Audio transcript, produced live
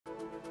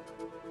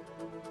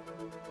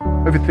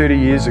Over 30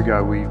 years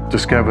ago, we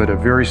discovered a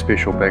very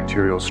special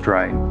bacterial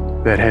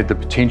strain that had the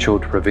potential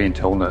to prevent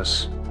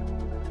illness.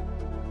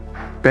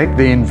 Back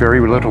then, very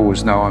little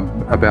was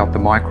known about the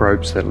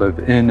microbes that live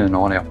in and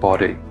on our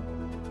body.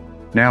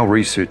 Now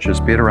researchers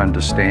better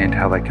understand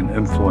how they can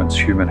influence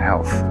human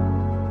health.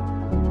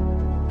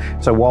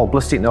 So while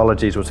BLIS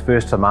Technologies was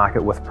first to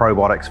market with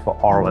probiotics for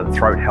oral and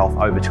throat health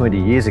over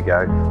 20 years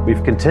ago,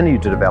 we've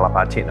continued to develop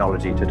our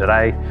technology to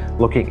today,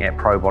 looking at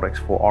probiotics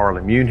for oral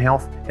immune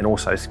health and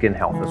also skin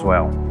health as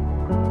well.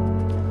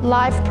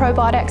 Live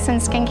probiotics in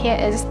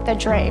skincare is the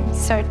dream,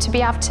 so to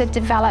be able to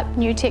develop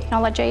new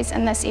technologies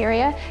in this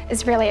area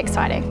is really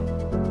exciting.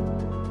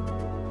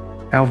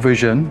 Our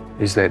vision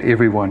is that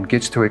everyone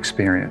gets to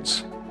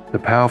experience the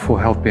powerful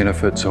health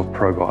benefits of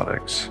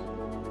probiotics.